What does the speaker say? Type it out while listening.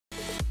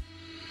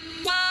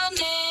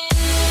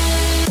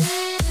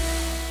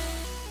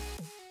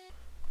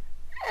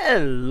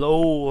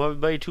Hello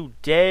everybody,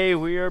 today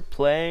we are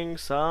playing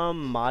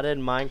some modded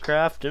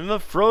Minecraft in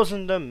the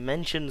Frozen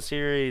Dimension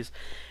series.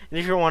 And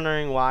if you're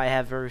wondering why I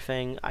have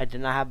everything I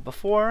did not have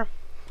before,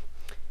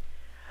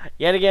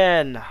 yet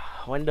again,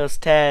 Windows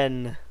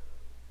 10.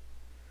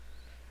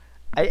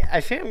 I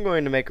think I'm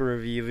going to make a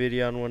review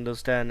video on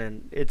Windows 10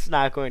 and it's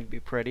not going to be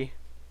pretty.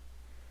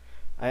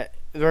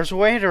 There's a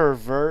way to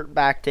revert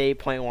back to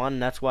 8.1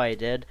 and that's why I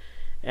did.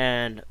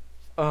 And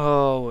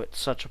oh, it's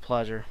such a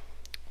pleasure.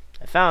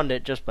 I found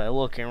it just by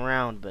looking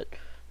around, but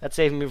that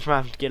saved me from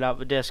having to get out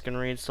the disk and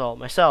reinstall it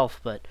myself,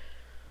 but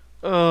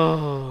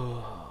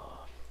oh,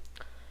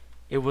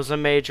 it was a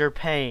major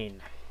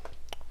pain.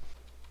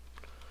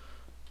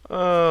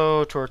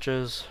 Oh,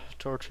 torches,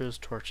 torches,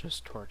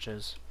 torches,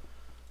 torches.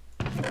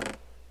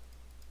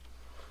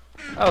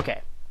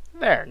 Okay,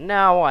 there,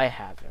 now I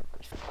have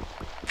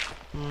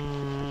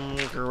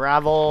everything.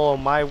 Gravel,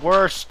 my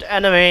worst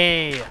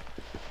enemy!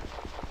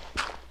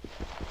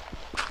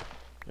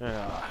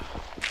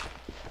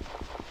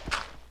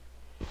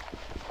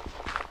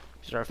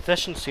 These are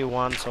efficiency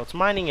ones, so it's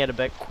mining it a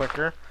bit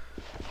quicker,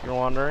 if you're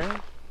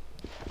wondering.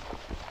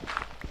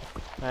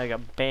 I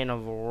got Bane of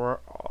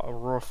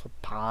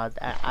Orthopod.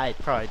 I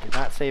probably did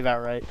not say that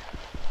right.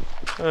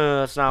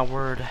 That's not a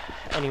word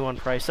anyone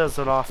probably says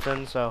it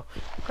often, so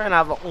I'm probably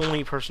not the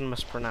only person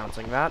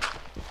mispronouncing that.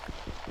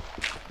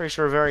 Pretty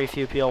sure very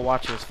few people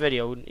watching this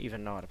video wouldn't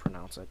even know how to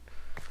pronounce it.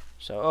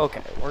 So,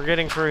 okay, we're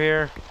getting through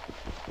here.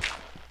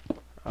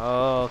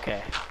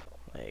 Okay.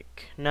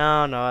 Like,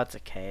 no, that's a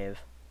cave.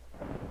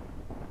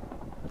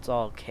 It's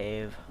all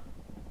cave.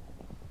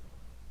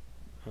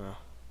 Huh.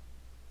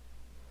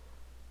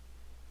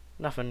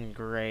 Nothing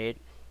great.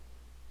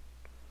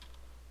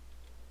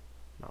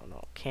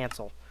 No,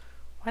 cancel.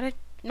 Why did...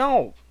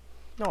 No,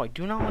 I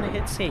do not want to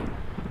hit C.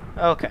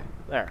 Okay,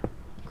 there.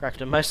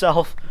 Corrected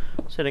myself.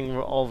 Hitting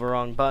all the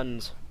wrong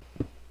buttons.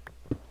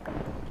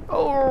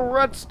 Oh,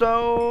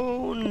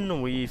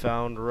 redstone! We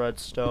found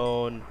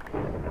redstone.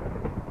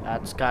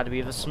 That's got to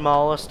be the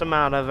smallest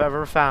amount I've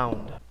ever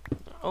found.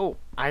 Oh,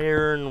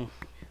 iron.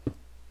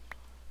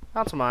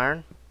 Found some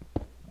iron.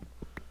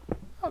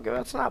 Okay,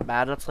 that's not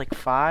bad. That's like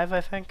 5, I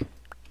think.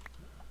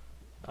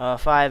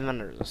 5, and then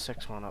there's a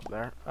 6 one up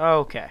there.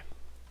 Okay.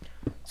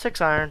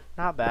 6 iron.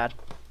 Not bad.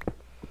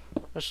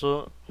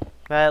 That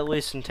at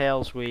least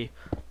entails we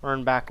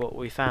earn back what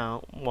we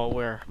found, what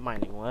we're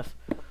mining with.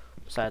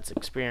 Besides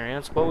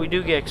experience. But we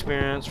do get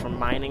experience from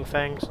mining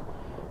things.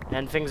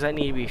 And things that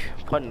need to be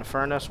put in the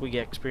furnace, we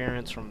get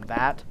experience from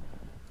that.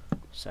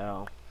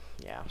 So,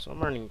 yeah. So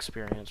I'm earning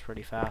experience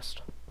pretty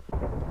fast.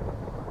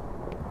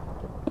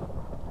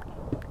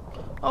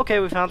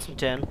 Okay, we found some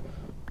tin.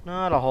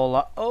 Not a whole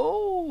lot.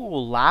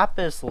 Oh,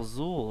 Lapis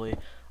Lazuli.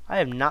 I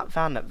have not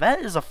found that.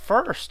 That is a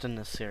first in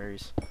this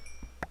series.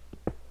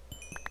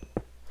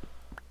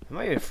 It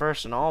might be a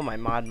first in all my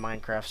mod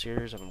Minecraft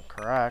series, if I'm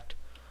correct.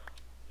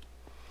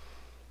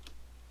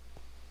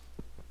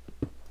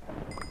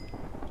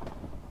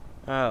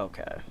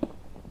 Okay.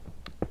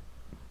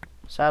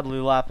 Sadly,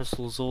 Lapis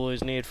Lazuli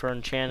is needed for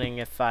enchanting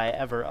if I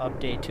ever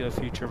update to a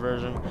future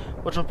version,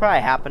 which will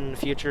probably happen in the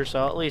future,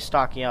 so at least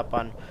stocking up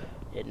on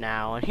it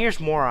now. And here's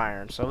more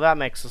iron, so that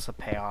makes this a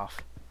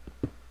payoff.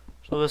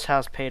 So this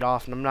has paid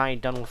off, and I'm not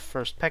even done with the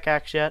first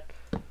pickaxe yet.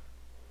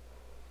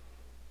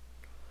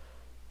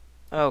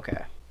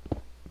 Okay.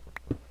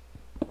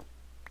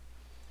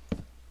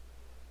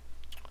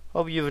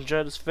 Hope you've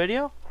enjoyed this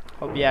video.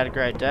 Hope you had a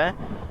great day.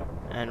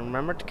 And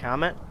remember to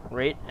comment,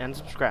 rate, and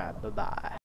subscribe. Bye-bye.